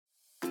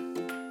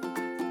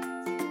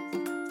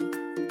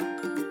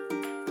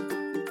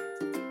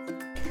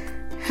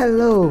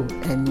Hello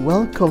and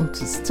welcome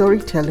to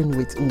Storytelling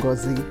with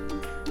Ngozi.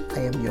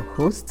 I am your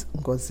host,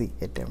 Ngozi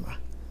Edema.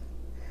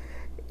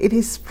 It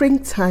is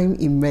springtime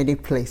in many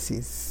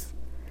places.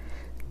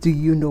 Do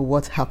you know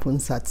what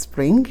happens at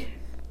spring?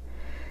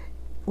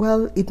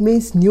 Well, it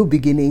means new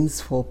beginnings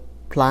for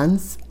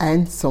plants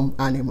and some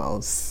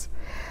animals.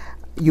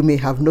 You may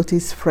have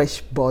noticed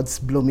fresh buds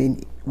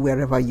blooming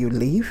wherever you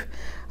live,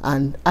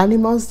 and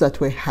animals that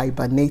were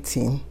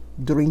hibernating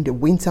during the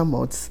winter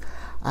months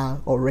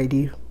are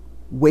already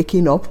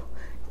waking up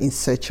in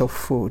search of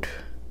food.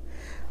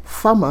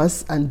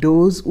 Farmers and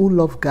those who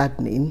love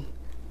gardening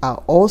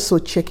are also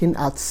checking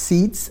out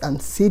seeds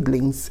and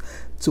seedlings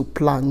to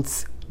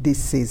plant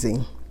this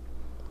season.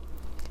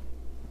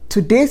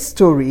 Today's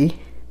story,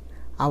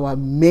 our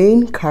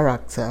main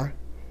character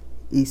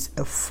is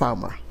a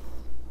farmer,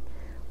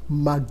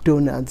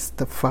 McDonald's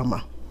the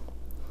farmer.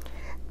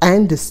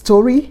 And the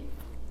story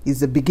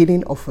is the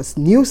beginning of a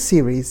new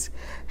series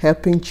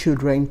helping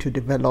children to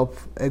develop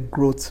a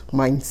growth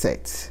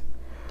mindset.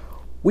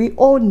 We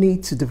all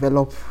need to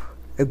develop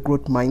a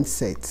growth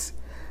mindset.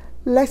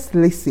 Let's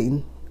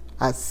listen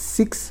as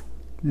 6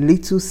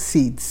 little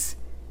seeds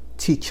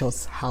teach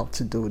us how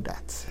to do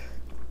that.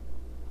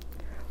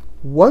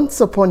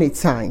 Once upon a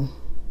time,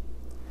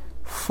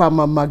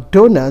 Farmer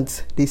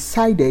McDonald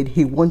decided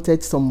he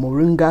wanted some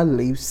moringa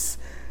leaves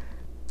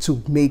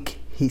to make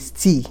his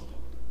tea.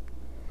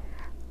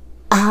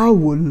 I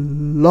would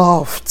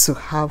love to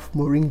have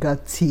moringa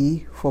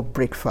tea for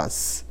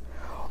breakfast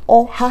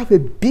or have a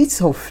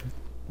bit of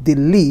the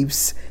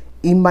leaves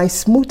in my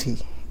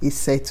smoothie, he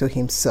said to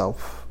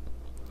himself.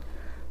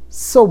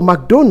 So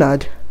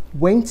McDonald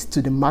went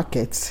to the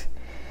market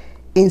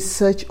in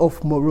search of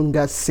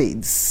moringa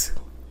seeds.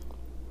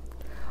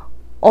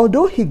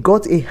 Although he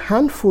got a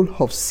handful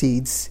of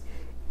seeds,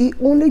 he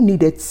only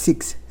needed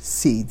 6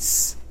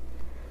 seeds.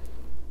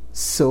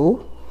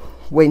 So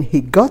when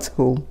he got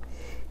home,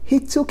 he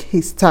took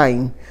his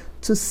time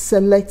to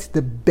select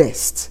the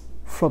best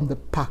from the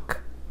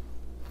pack.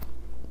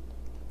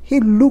 He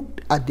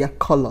looked at their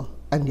color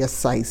and their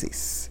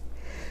sizes.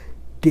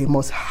 They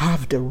must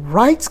have the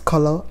right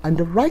color and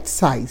the right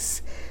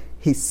size,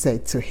 he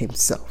said to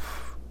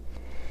himself.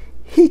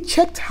 He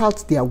checked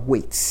out their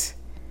weights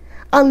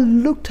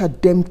and looked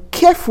at them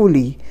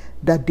carefully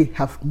that they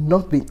have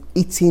not been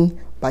eaten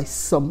by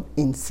some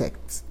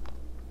insects.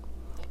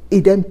 He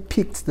then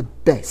picked the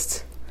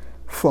best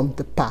from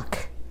the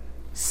pack,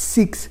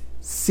 6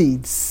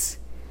 seeds.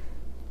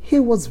 He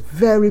was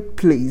very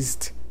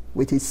pleased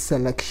with his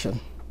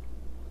selection.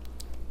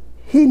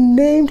 He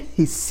named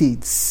his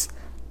seeds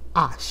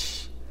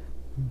Ash,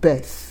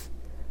 Beth,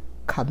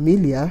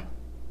 Camellia,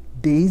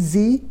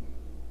 Daisy,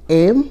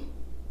 M,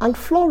 and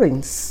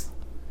Florence.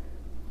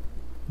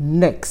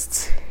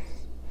 Next,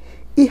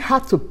 he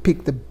had to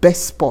pick the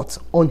best spot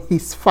on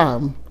his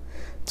farm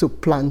to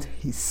plant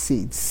his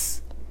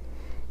seeds.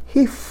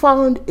 He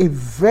found a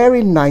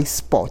very nice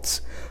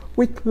spot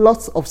with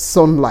lots of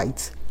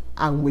sunlight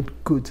and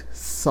with good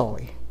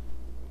soil.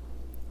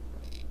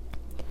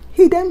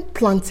 He then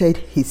planted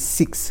his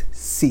 6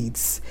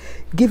 seeds,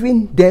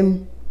 giving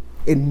them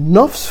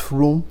enough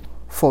room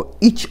for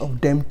each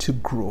of them to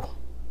grow.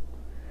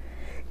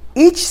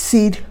 Each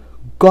seed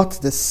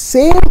got the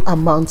same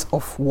amount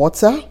of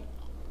water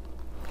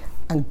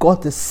and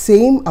got the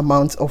same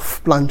amount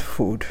of plant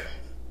food.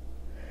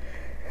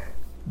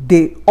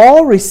 They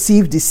all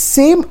received the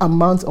same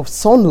amount of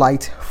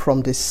sunlight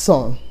from the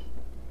sun.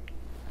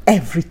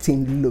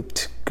 Everything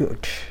looked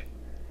good.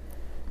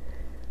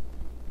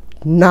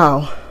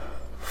 Now,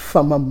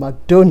 Farmer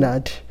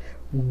McDonald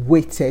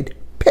waited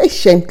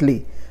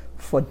patiently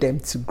for them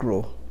to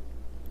grow.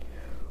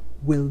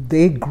 Will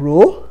they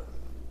grow?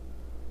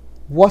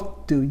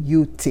 What do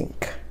you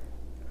think?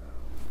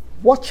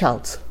 Watch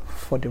out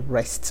for the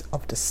rest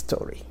of the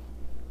story.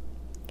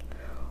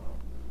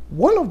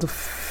 One of the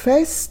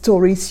first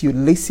stories you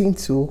listened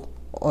to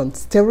on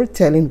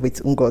Storytelling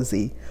with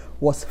Ngozi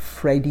was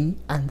Freddy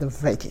and the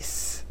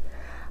Veggies.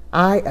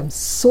 I am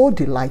so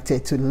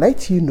delighted to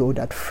let you know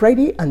that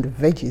Freddy and the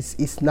Veggies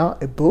is now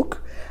a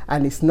book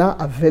and is now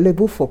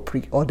available for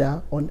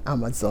pre-order on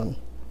Amazon.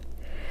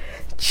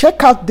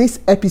 Check out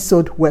this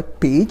episode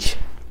webpage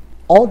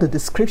or the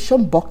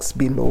description box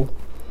below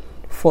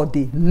for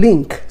the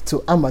link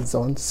to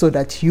Amazon so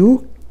that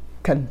you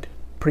can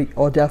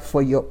pre-order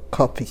for your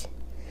copy.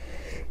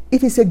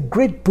 It is a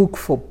great book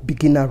for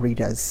beginner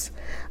readers,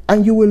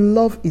 and you will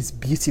love its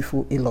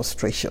beautiful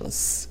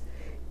illustrations.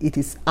 It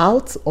is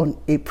out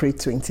on April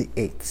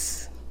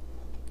 28th.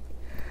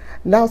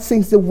 Now,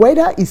 since the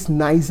weather is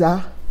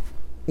nicer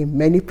in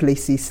many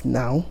places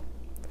now,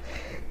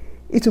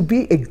 it will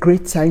be a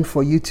great time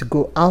for you to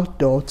go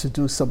outdoor to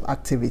do some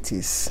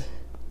activities.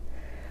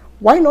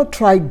 Why not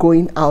try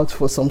going out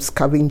for some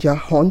scavenger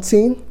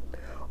hunting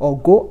or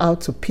go out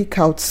to pick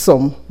out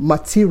some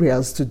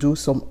materials to do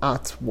some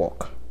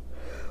artwork?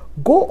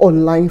 Go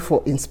online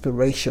for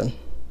inspiration.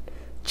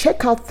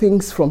 Check out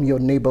things from your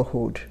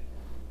neighborhood.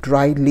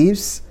 Dried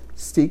leaves,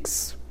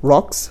 sticks,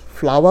 rocks,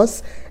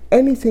 flowers,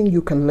 anything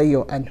you can lay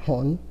your hand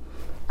on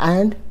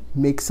and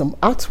make some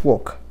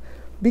artwork.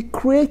 Be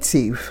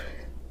creative.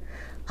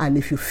 And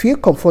if you feel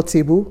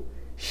comfortable,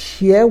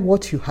 share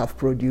what you have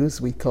produced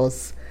with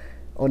us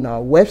on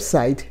our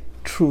website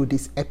through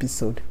this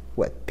episode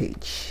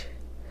webpage.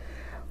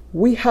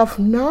 We have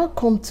now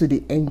come to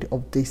the end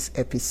of this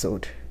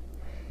episode.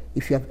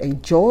 If you have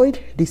enjoyed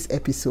this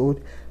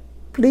episode,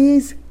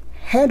 please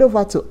head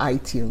over to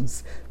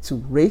iTunes to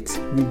rate,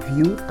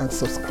 review, and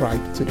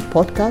subscribe to the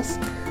podcast.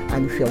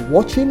 And if you're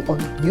watching on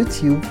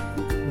YouTube,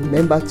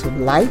 remember to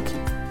like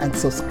and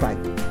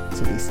subscribe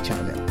to this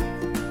channel.